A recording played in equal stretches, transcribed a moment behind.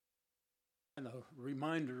And a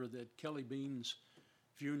reminder that Kelly Bean's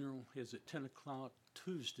funeral is at 10 o'clock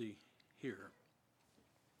Tuesday here.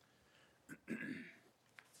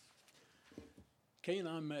 Kay and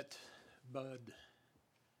I met Bud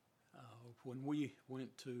when we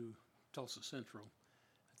went to Tulsa Central,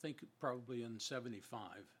 I think probably in 75.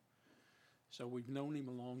 So we've known him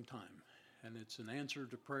a long time, and it's an answer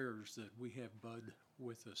to prayers that we have Bud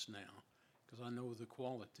with us now, because I know the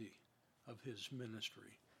quality of his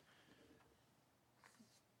ministry.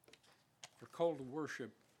 Our call to worship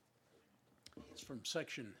is from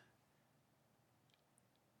section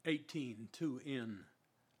 18, 2N.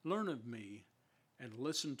 Learn of me and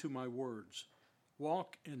listen to my words.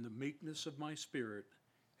 Walk in the meekness of my spirit,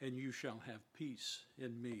 and you shall have peace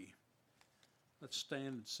in me. Let's stand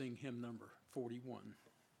and sing hymn number 41.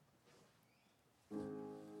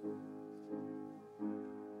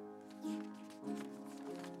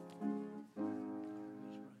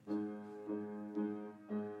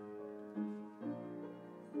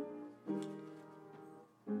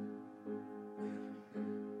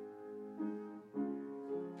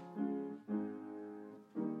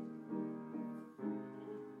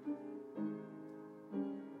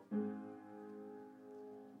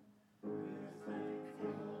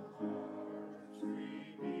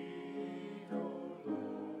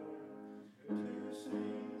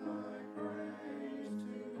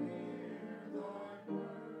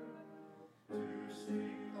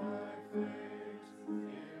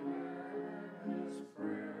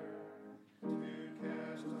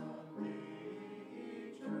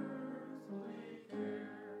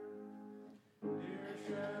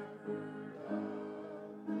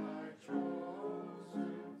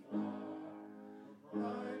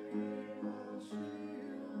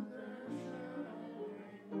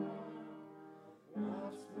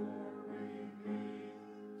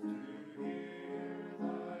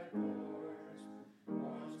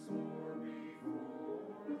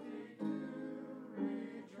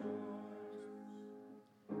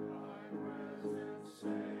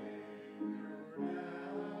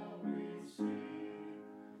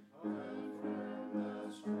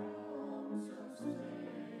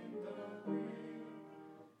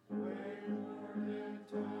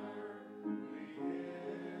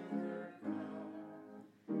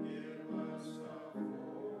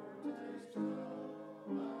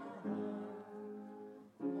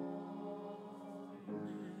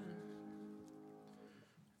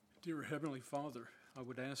 Dear Heavenly Father, I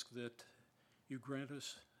would ask that you grant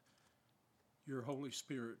us your Holy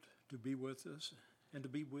Spirit to be with us and to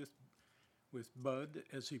be with Bud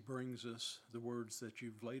as he brings us the words that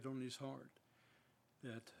you've laid on his heart,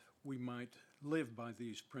 that we might live by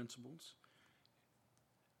these principles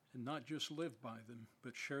and not just live by them,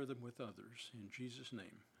 but share them with others. In Jesus'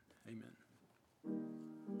 name, amen.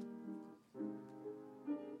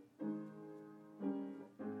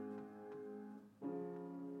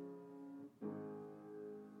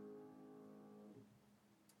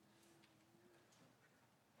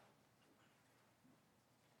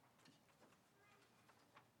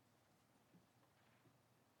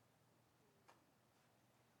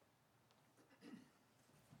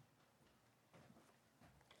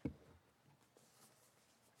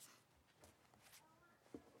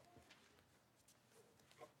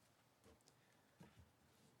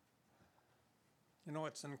 You know,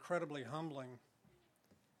 it's incredibly humbling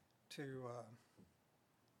to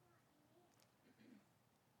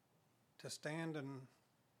stand and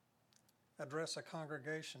address a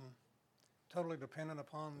congregation totally dependent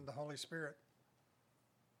upon the Holy Spirit.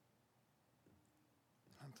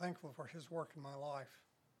 I'm thankful for his work in my life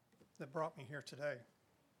that brought me here today.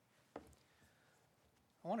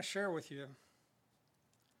 I want to share with you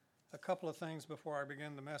a couple of things before I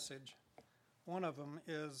begin the message. One of them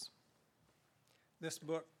is this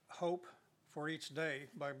book, Hope for Each Day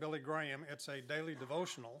by Billy Graham. It's a daily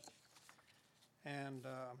devotional. And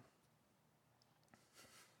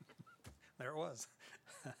there it was.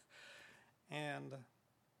 And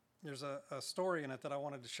there's a story in it that I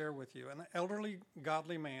wanted to share with you. An elderly,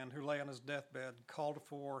 godly man who lay on his deathbed called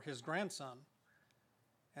for his grandson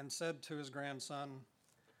and said to his grandson,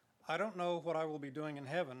 "I don't know what I will be doing in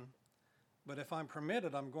heaven, but if I'm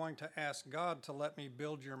permitted, I'm going to ask God to let me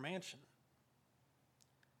build your mansion.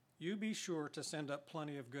 You be sure to send up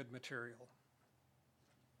plenty of good material."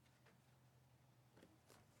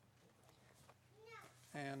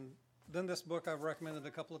 And then this book I've recommended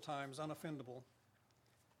a couple of times, Unoffendable.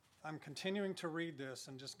 I'm continuing to read this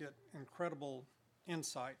and just get incredible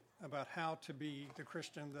insight about how to be the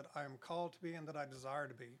Christian that I am called to be and that I desire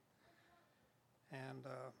to be. And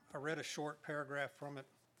I read a short paragraph from it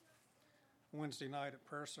Wednesday night at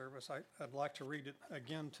prayer service. I'd like to read it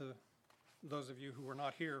again to those of you who were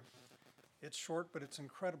not here. It's short, but it's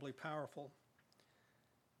incredibly powerful.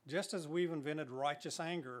 Just as we've invented righteous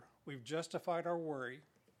anger, we've justified our worry,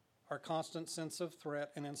 our constant sense of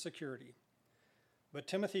threat and insecurity. But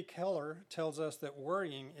Timothy Keller tells us that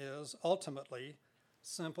worrying is ultimately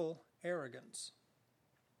simple arrogance.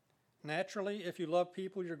 Naturally, if you love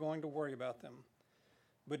people, you're going to worry about them.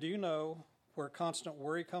 But do you know where constant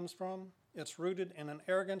worry comes from? It's rooted in an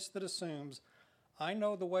arrogance that assumes, I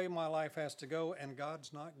know the way my life has to go and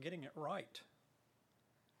God's not getting it right.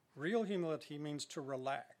 Real humility means to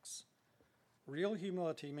relax. Real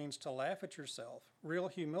humility means to laugh at yourself. Real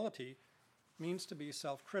humility means to be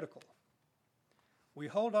self-critical. We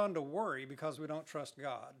hold on to worry because we don't trust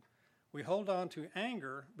God. We hold on to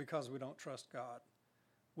anger because we don't trust God.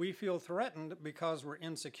 We feel threatened because we're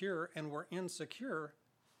insecure, and we're insecure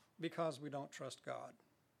because we don't trust God.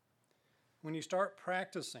 When you start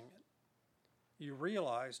practicing it, you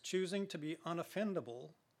realize choosing to be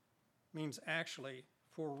unoffendable means actually,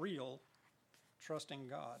 for real, trusting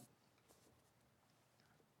God.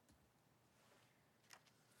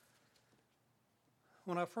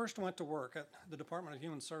 When I first went to work at the Department of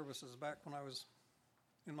Human Services back when I was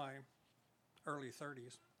in my early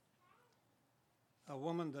 30s, a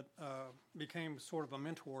woman that became sort of a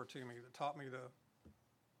mentor to me, that taught me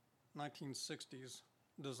the 1960s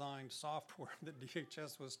designed software that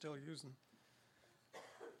DHS was still using.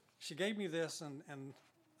 She gave me this, and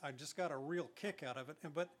I just got a real kick out of it,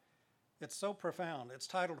 but it's so profound. It's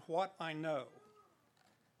titled, What I Know.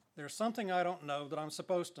 There's something I don't know that I'm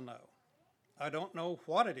supposed to know. I don't know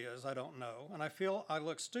what it is I don't know, and I feel I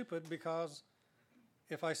look stupid because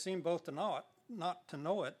if I seem both to not to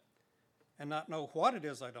know it and not know what it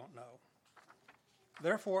is I don't know,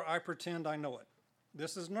 therefore I pretend I know it.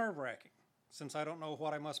 This is nerve-wracking, since I don't know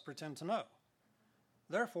what I must pretend to know.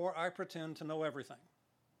 Therefore, I pretend to know everything.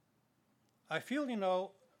 I feel you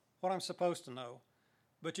know what I'm supposed to know,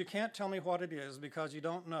 but you can't tell me what it is because you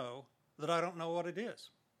don't know that I don't know what it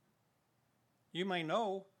is. You may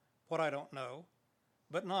know what I don't know,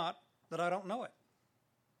 but not that I don't know it.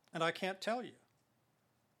 And I can't tell you.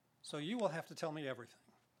 So you will have to tell me everything.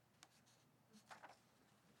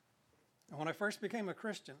 And when I first became a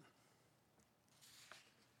Christian,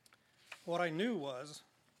 what I knew was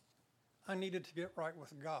I needed to get right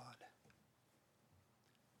with God.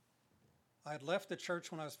 I had left the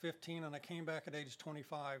church when I was 15, and I came back at age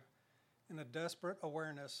 25 in a desperate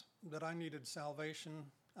awareness that I needed salvation,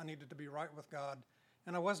 I needed to be right with God,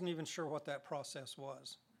 and I wasn't even sure what that process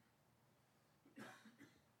was.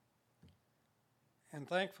 And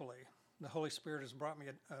thankfully, the Holy Spirit has brought me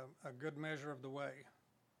a good measure of the way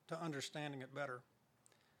to understanding it better.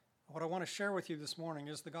 What I want to share with you this morning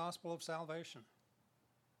is the gospel of salvation.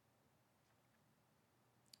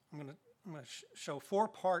 I'm going to show 4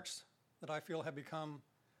 parts that I feel have become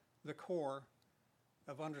the core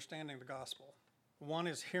of understanding the gospel. 1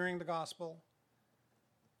 is hearing the gospel.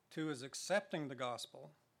 2 is accepting the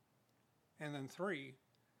gospel. And then 3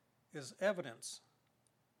 is evidence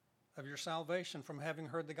of your salvation from having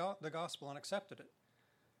heard the gospel and accepted it.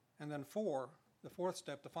 And then 4, the 4th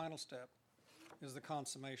step, the final step, is the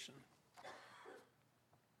consummation.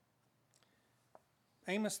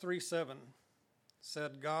 Amos 3:7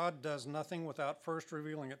 said, God does nothing without first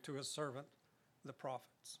revealing it to his servant, the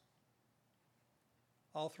prophets.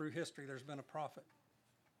 All through history, there's been a prophet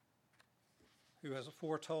who has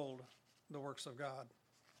foretold the works of God.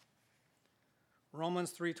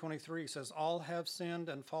 Romans 3:23 says, all have sinned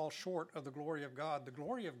and fall short of the glory of God. The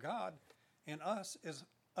glory of God in us is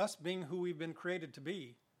us being who we've been created to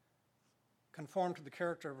be, conformed to the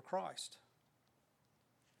character of Christ.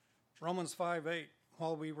 Romans 5:8,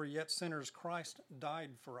 while we were yet sinners, Christ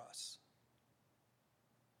died for us.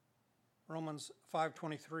 Romans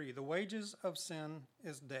 5:23, the wages of sin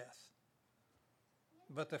is death,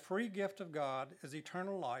 but the free gift of God is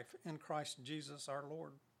eternal life in Christ Jesus our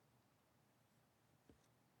Lord.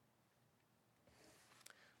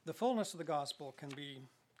 The fullness of the gospel can be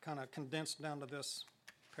kind of condensed down to this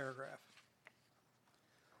paragraph.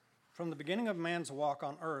 From the beginning of man's walk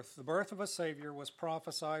on earth, the birth of a Savior was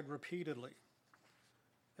prophesied repeatedly,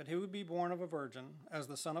 that he would be born of a virgin as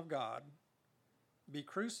the Son of God, be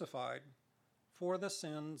crucified for the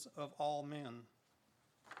sins of all men,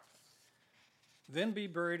 then be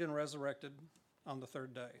buried and resurrected on the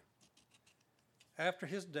 3rd day. After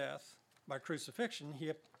his death, by crucifixion,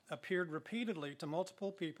 he appeared repeatedly to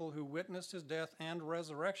multiple people who witnessed his death and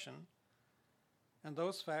resurrection, and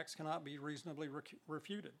those facts cannot be reasonably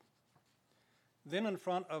refuted. Then in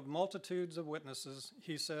front of multitudes of witnesses,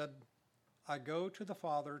 he said, I go to the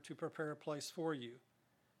Father to prepare a place for you,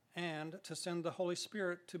 and to send the Holy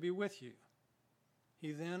Spirit to be with you.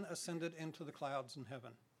 He then ascended into the clouds in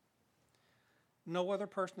heaven. No other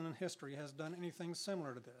person in history has done anything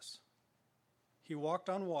similar to this. He walked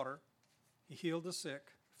on water, he healed the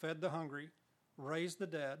sick, fed the hungry, raised the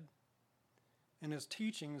dead, and his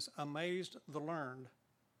teachings amazed the learned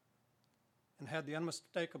and had the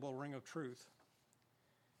unmistakable ring of truth.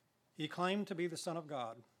 He claimed to be the Son of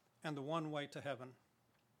God and the one way to heaven.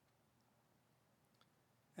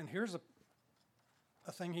 And here's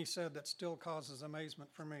a thing he said that still causes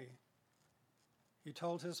amazement for me. He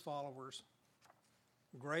told his followers,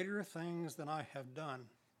 "Greater things than I have done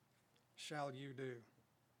shall you do."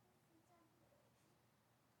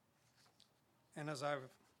 And as I've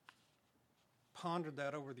pondered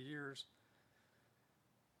that over the years,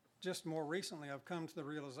 just more recently I've come to the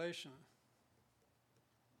realization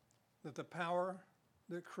that the power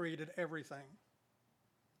that created everything,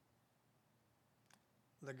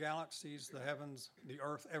 the galaxies, the heavens, the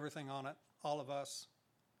earth, everything on it, all of us,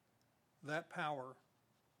 that power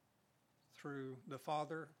through the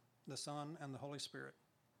Father, the Son, and the Holy Spirit,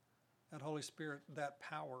 that Holy Spirit, that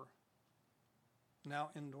power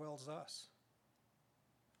now indwells us.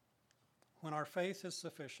 When our faith is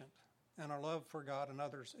sufficient and our love for God and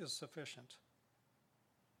others is sufficient,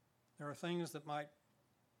 there are things that might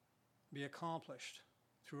be accomplished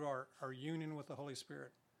through our union with the Holy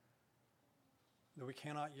Spirit that we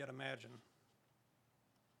cannot yet imagine.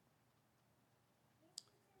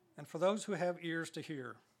 And for those who have ears to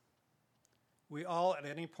hear, we all at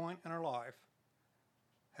any point in our life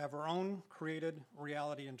have our own created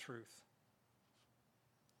reality and truth.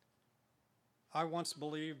 I once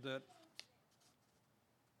believed that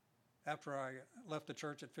after I left the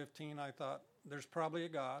church at 15, I thought, there's probably a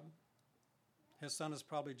God. His son is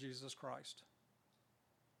probably Jesus Christ.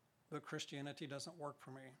 But Christianity doesn't work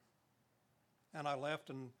for me. And I left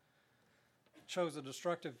and chose a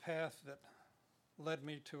destructive path that led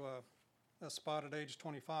me to a spot at age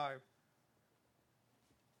 25.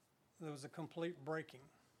 There was a complete breaking.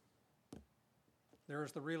 There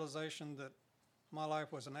was the realization that my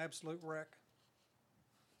life was an absolute wreck.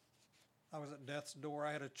 I was at death's door.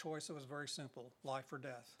 I had a choice that was very simple, life or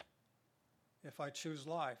death. If I choose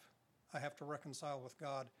life, I have to reconcile with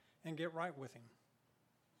God and get right with him.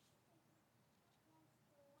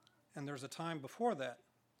 And there's a time before that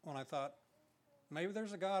when I thought, maybe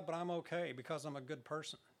there's a God, but I'm okay because I'm a good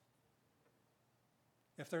person.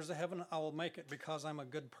 If there's a heaven, I will make it because I'm a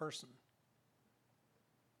good person.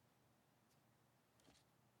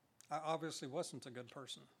 I obviously wasn't a good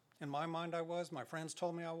person. In my mind, I was. My friends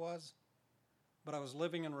told me I was. But I was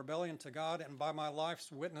living in rebellion to God, and by my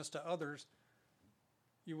life's witness to others,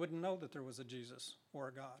 you wouldn't know that there was a Jesus or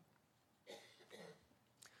a God.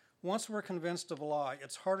 Once we're convinced of a lie,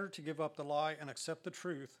 it's harder to give up the lie and accept the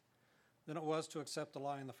truth than it was to accept the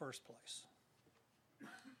lie in the first place.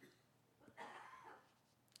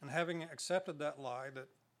 And having accepted that lie, that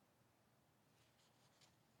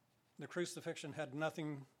the crucifixion had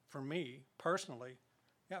nothing for me personally,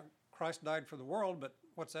 yeah, Christ died for the world, but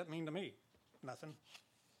what's that mean to me? Nothing.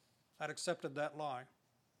 I'd accepted that lie.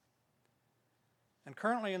 And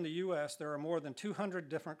currently in the U.S., there are more than 200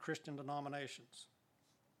 different Christian denominations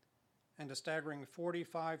and a staggering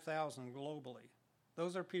 45,000 globally.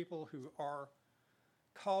 Those are people who are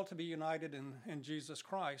called to be united in Jesus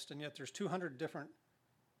Christ, and yet there's 200 different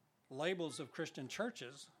labels of Christian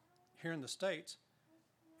churches here in the States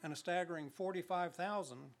and a staggering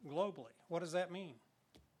 45,000 globally. What does that mean?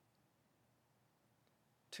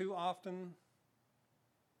 Too often,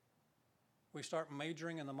 we start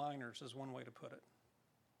majoring in the minors, is one way to put it.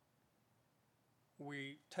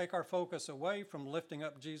 We take our focus away from lifting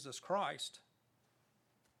up Jesus Christ,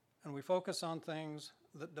 and we focus on things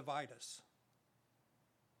that divide us.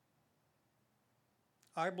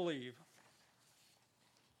 I believe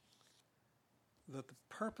that the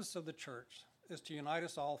purpose of the church is to unite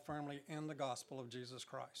us all firmly in the gospel of Jesus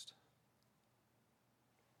Christ.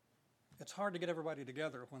 It's hard to get everybody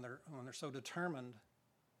together when they're so determined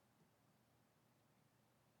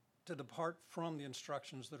to depart from the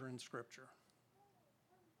instructions that are in Scripture.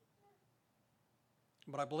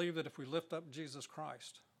 But I believe that if we lift up Jesus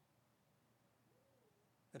Christ,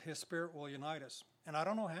 that his Spirit will unite us. And I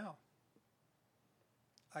don't know how.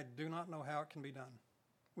 I do not know how it can be done.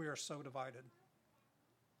 We are so divided.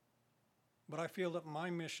 But I feel that my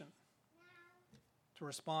mission to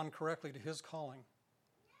respond correctly to his calling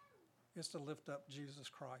is to lift up Jesus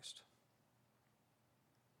Christ.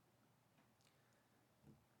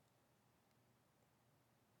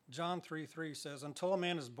 John 3:3 says, "Until a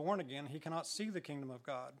man is born again, he cannot see the kingdom of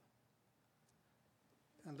God."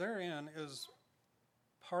 And therein is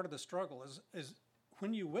part of the struggle is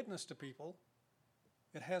when you witness to people,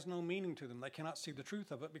 it has no meaning to them. They cannot see the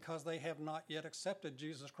truth of it because they have not yet accepted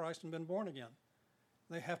Jesus Christ and been born again.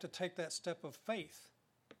 They have to take that step of faith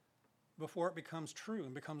before it becomes true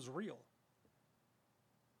and becomes real.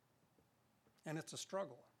 And it's a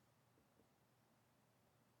struggle.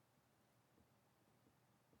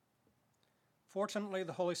 Fortunately,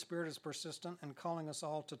 the Holy Spirit is persistent in calling us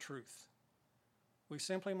all to truth. We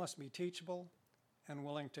simply must be teachable and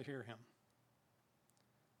willing to hear him.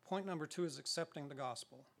 Point number 2 is accepting the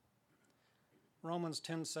gospel. Romans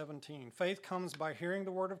 10:17. Faith comes by hearing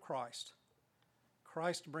the word of Christ.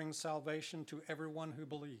 Christ brings salvation to everyone who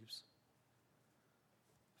believes.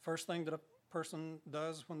 First thing that a person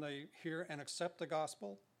does when they hear and accept the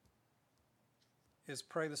gospel is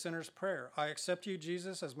pray the sinner's prayer. I accept you,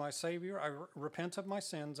 Jesus, as my Savior. I repent of my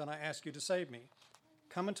sins, and I ask you to save me.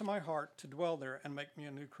 Come into my heart to dwell there and make me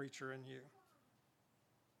a new creature in you.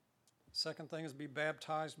 Second thing is be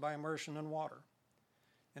baptized by immersion in water.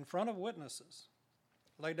 In front of witnesses,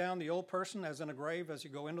 lay down the old person as in a grave as you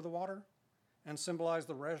go into the water and symbolize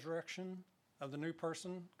the resurrection of the new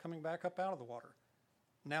person coming back up out of the water.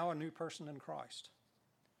 Now a new person in Christ.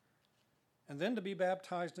 And then to be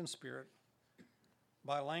baptized in spirit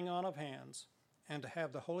by laying on of hands and to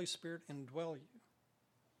have the Holy Spirit indwell you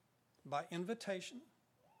by invitation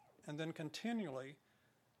and then continually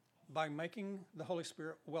by making the Holy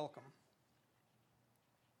Spirit welcome.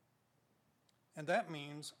 And that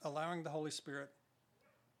means allowing the Holy Spirit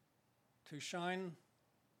to shine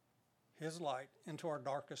his light into our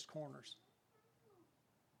darkest corners.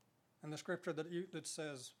 And the scripture that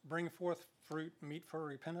says, bring forth fruit meet for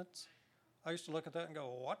repentance, I used to look at that and go,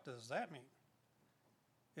 well, what does that mean?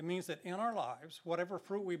 It means that in our lives, whatever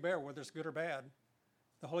fruit we bear, whether it's good or bad,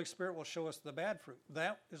 the Holy Spirit will show us the bad fruit.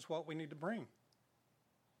 That is what we need to bring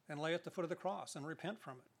and lay at the foot of the cross and repent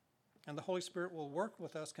from it. And the Holy Spirit will work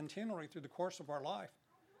with us continually through the course of our life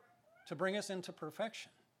to bring us into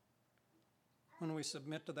perfection when we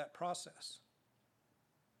submit to that process.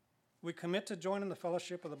 We commit to join in the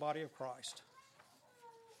fellowship of the body of Christ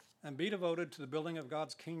and be devoted to the building of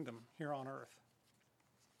God's kingdom here on earth.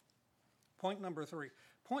 Point number 3.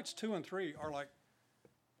 Points 2 and 3 are like,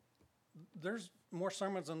 there's more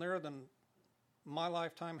sermons in there than my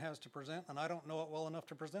lifetime has to present, and I don't know it well enough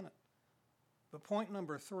to present it. But point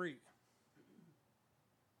number 3,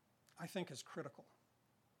 I think is critical.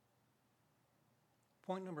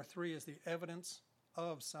 Point number 3 is the evidence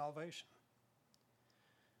of salvation.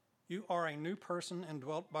 You are a new person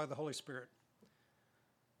indwelt by the Holy Spirit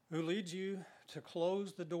who leads you to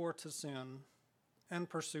close the door to sin and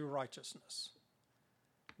pursue righteousness.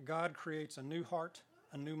 God creates a new heart,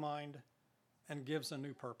 a new mind, and gives a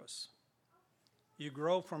new purpose. You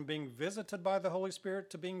grow from being visited by the Holy Spirit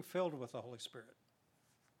to being filled with the Holy Spirit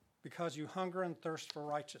because you hunger and thirst for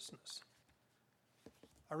righteousness.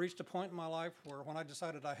 I reached a point in my life where when I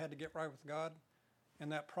decided I had to get right with God,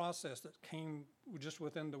 and that process that came just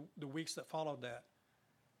within the weeks that followed that,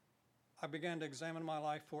 I began to examine my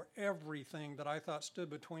life for everything that I thought stood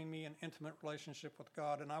between me and intimate relationship with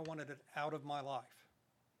God, and I wanted it out of my life.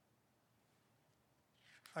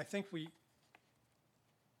 I think we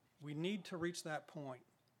need to reach that point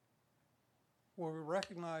where we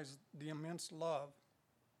recognize the immense love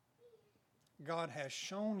God has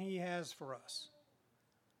shown he has for us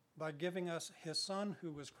by giving us his Son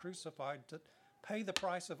who was crucified to pay the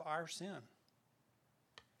price of our sin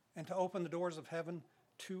and to open the doors of heaven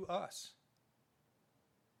to us.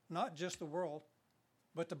 Not just the world,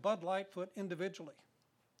 but to Bud Lightfoot individually.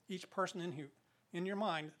 Each person in your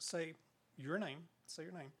mind, say your name.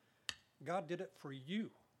 God did it for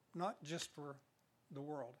you, not just for the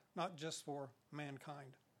world, not just for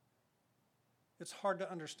mankind. It's hard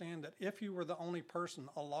to understand that if you were the only person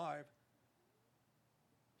alive,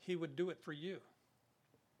 he would do it for you.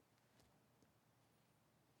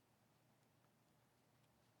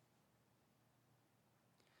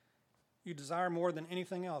 You desire more than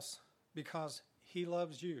anything else because he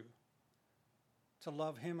loves you to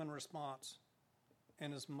love him in response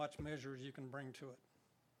in as much measure as you can bring to it.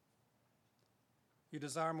 You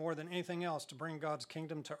desire more than anything else to bring God's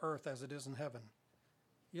kingdom to earth as it is in heaven.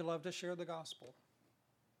 You love to share the gospel.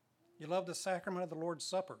 You love the sacrament of the Lord's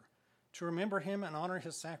Supper, to remember him and honor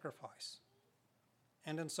his sacrifice.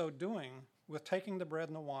 And in so doing, with taking the bread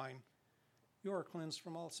and the wine, you are cleansed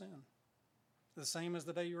from all sin, the same as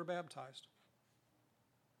the day you were baptized.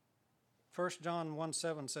 1 John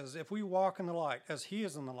 1:7 says, if we walk in the light as he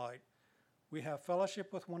is in the light, we have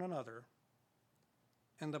fellowship with one another,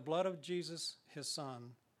 and the blood of Jesus, his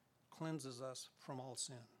Son, cleanses us from all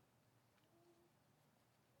sin.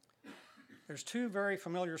 There's two very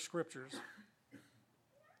familiar scriptures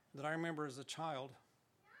that I remember as a child,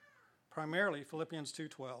 primarily Philippians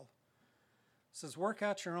 2:12. It says, work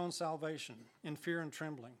out your own salvation in fear and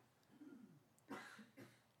trembling.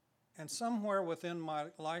 And somewhere within my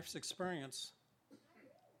life's experience,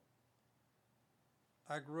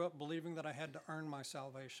 I grew up believing that I had to earn my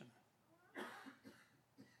salvation.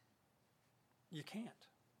 You can't.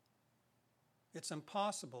 It's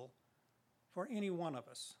impossible for any one of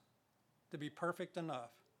us to be perfect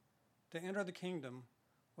enough to enter the kingdom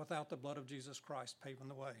without the blood of Jesus Christ paving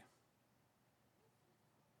the way.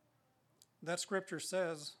 That scripture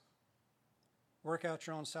says, work out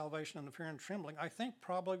your own salvation in fear and trembling, I think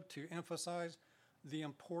probably to emphasize the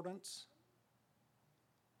importance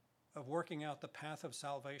of working out the path of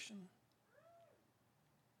salvation.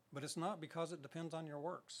 But it's not because it depends on your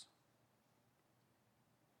works.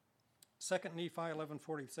 2 Nephi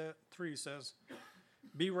 11:43 says,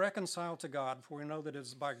 be reconciled to God, for we know that it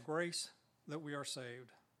is by grace that we are saved,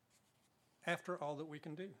 after all that we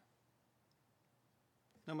can do.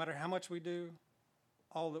 No matter how much we do,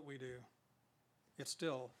 all that we do, it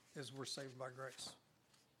still is we're saved by grace.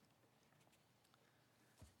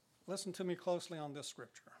 Listen to me closely on this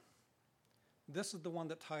scripture. This is the one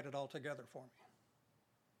that tied it all together for me.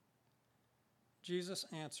 Jesus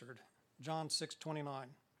answered, John 6:29.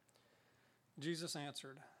 Jesus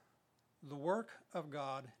answered, the work of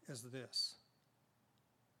God is this: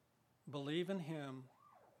 believe in him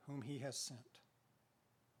whom he has sent.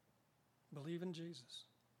 Believe in Jesus.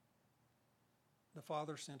 The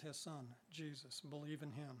Father sent his Son, Jesus. Believe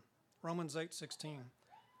in him. Romans 8:16.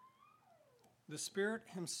 The Spirit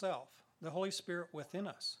himself, the Holy Spirit within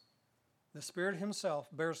us, the Spirit himself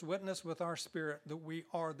bears witness with our spirit that we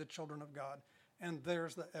are the children of God. And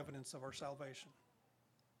there's the evidence of our salvation.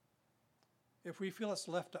 If we feel it's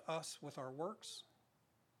left to us with our works,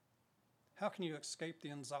 how can you escape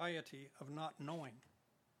the anxiety of not knowing?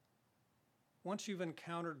 Once you've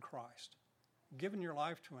encountered Christ, given your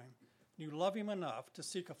life to him, you love him enough to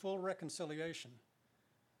seek a full reconciliation,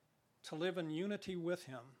 to live in unity with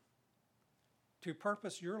him, to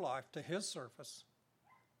purpose your life to his service,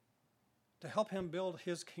 to help him build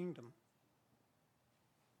his kingdom.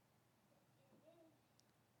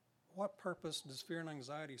 What purpose does fear and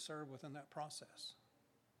anxiety serve within that process?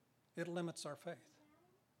 It limits our faith.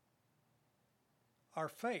 Our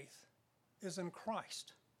faith is in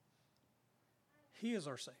Christ. He is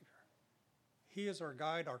our Savior. He is our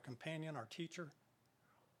guide, our companion, our teacher.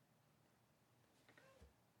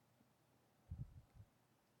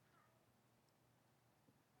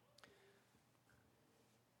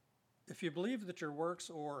 If you believe that your works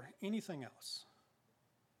or anything else,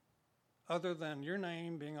 other than your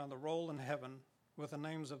name being on the roll in heaven with the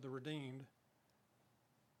names of the redeemed,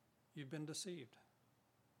 you've been deceived.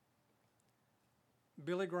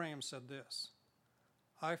 Billy Graham said this: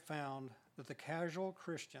 I found that the casual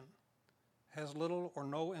Christian has little or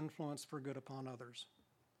no influence for good upon others.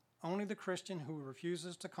 Only the Christian who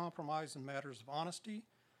refuses to compromise in matters of honesty,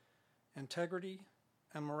 integrity,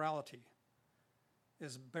 and morality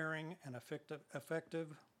is bearing an effective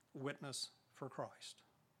witness for Christ.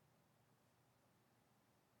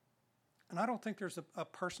 And I don't think there's a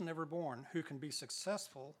person ever born who can be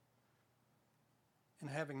successful in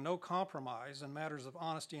having no compromise in matters of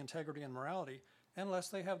honesty, integrity, and morality unless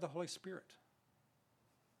they have the Holy Spirit.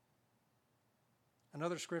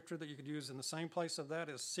 Another scripture that you could use in the same place of that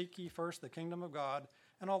is, seek ye first the kingdom of God,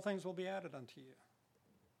 and all things will be added unto you.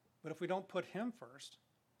 But if we don't put him first,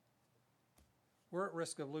 we're at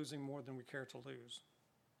risk of losing more than we care to lose.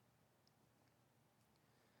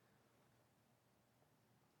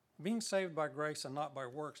 Being saved by grace and not by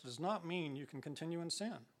works does not mean you can continue in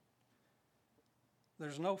sin.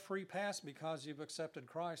 There's no free pass because you've accepted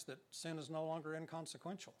Christ that sin is no longer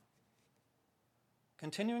inconsequential.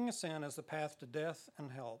 Continuing in sin is the path to death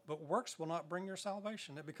and hell, but works will not bring your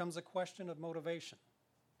salvation. It becomes a question of motivation.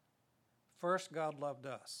 First, God loved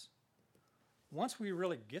us. Once we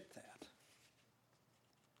really get that,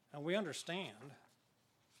 and we understand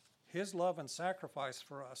his love and sacrifice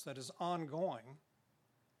for us that is ongoing,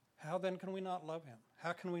 how then can we not love him?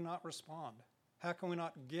 How can we not respond? How can we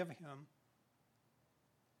not give him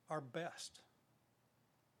our best?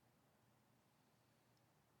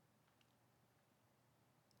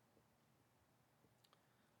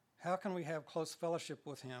 How can we have close fellowship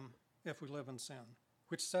with him if we live in sin,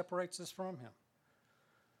 which separates us from him?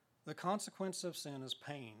 The consequence of sin is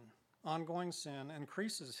pain. Ongoing sin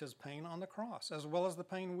increases his pain on the cross, as well as the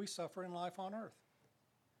pain we suffer in life on earth.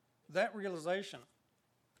 That realization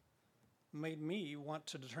made me want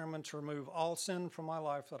to determine to remove all sin from my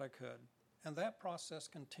life that I could. And that process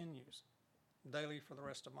continues. daily for the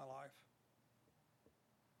rest of my life.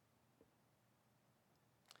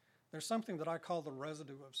 There's something that I call the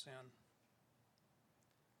residue of sin.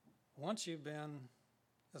 Once you've been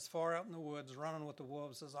as far out in the woods running with the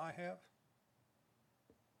wolves as I have,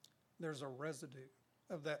 there's a residue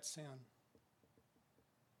of that sin.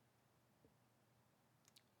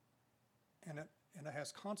 And it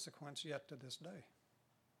has consequence yet to this day.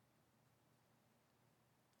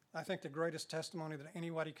 I think the greatest testimony that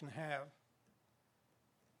anybody can have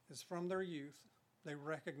is from their youth. They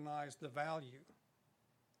recognize the value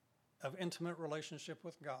of intimate relationship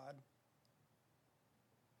with God.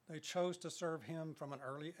 They chose to serve Him from an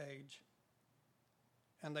early age,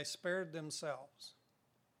 and they spared themselves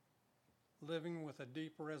living with a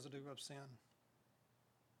deep residue of sin.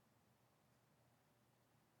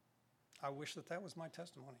 I wish that was my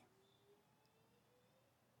testimony.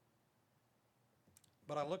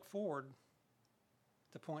 But I look forward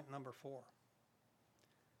to point number 4,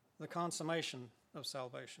 the consummation of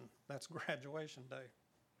salvation. That's graduation day.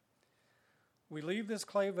 We leave this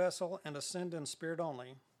clay vessel and ascend in spirit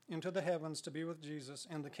only into the heavens to be with Jesus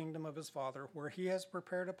in the kingdom of His Father, where He has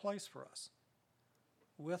prepared a place for us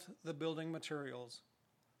with the building materials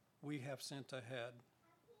we have sent ahead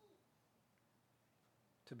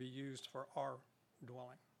to be used for our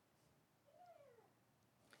dwelling.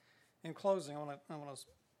 In closing, I want to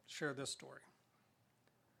share this story.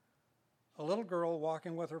 A little girl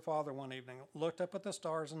walking with her father one evening looked up at the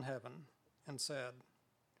stars in heaven and said,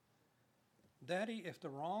 "Daddy, if the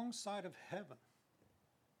wrong side of heaven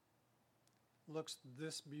looks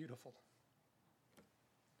this beautiful,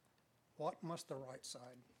 what must the right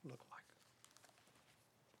side look like?"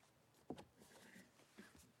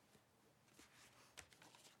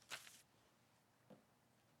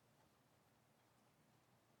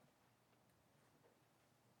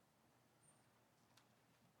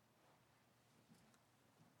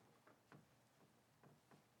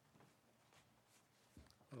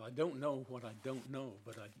 Well, I don't know what I don't know,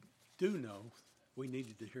 but I do know we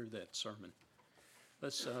needed to hear that sermon.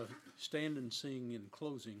 Let's stand and sing in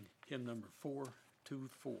closing hymn number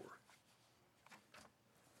 424.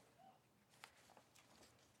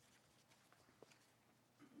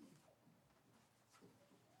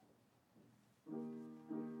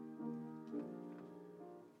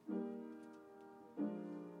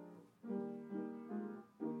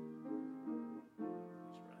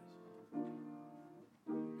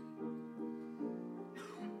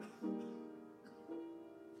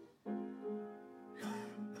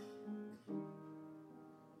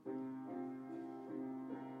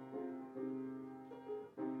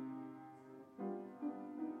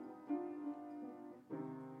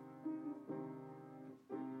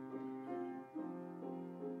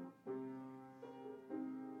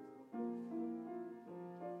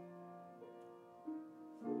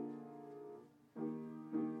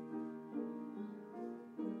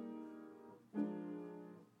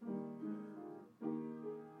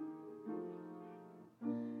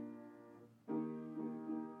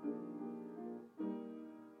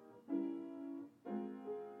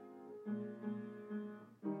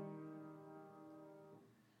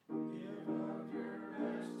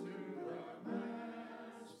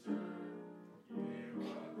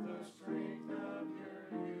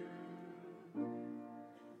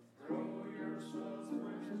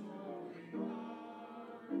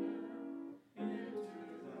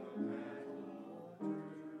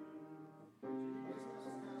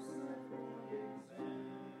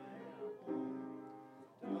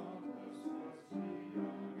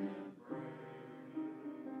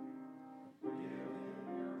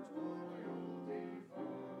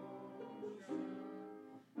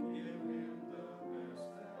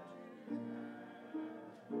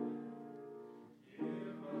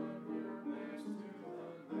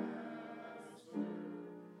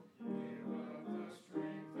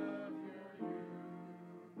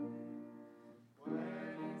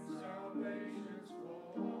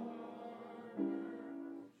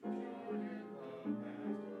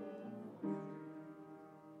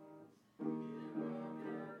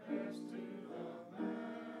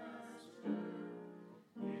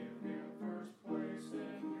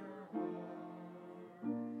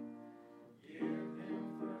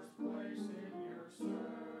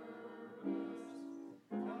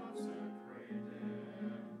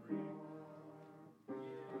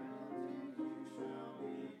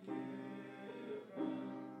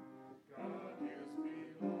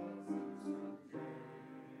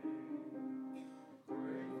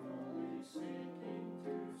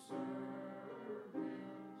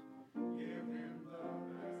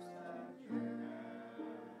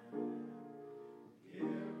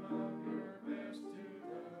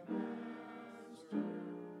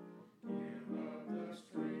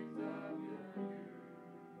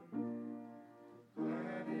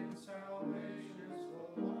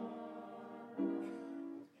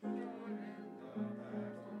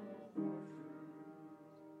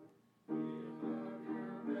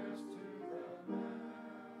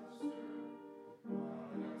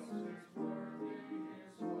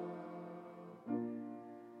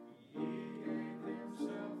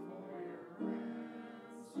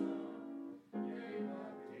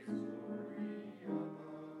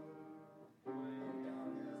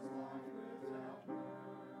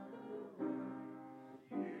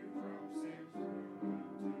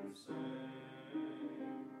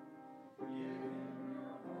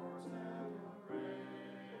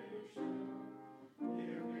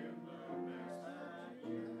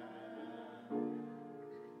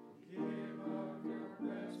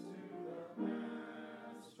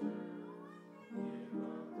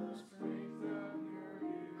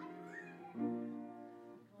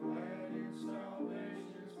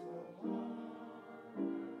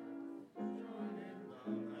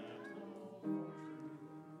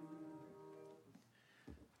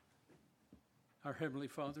 Our Heavenly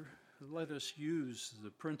Father, let us use the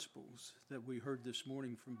principles that we heard this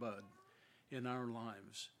morning from Bud in our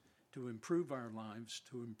lives to improve our lives,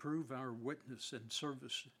 to improve our witness and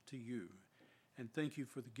service to you. And thank you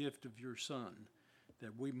for the gift of your Son,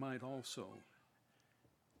 that we might also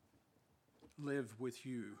live with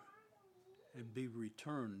you and be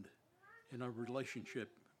returned in our relationship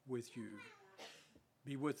with you.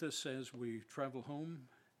 Be with us as we travel home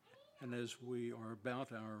and as we are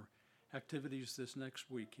about our activities this next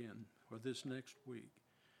weekend or this next week.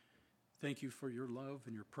 Thank you for your love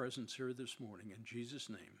and your presence here this morning. In Jesus'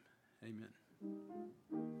 name,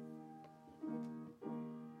 amen.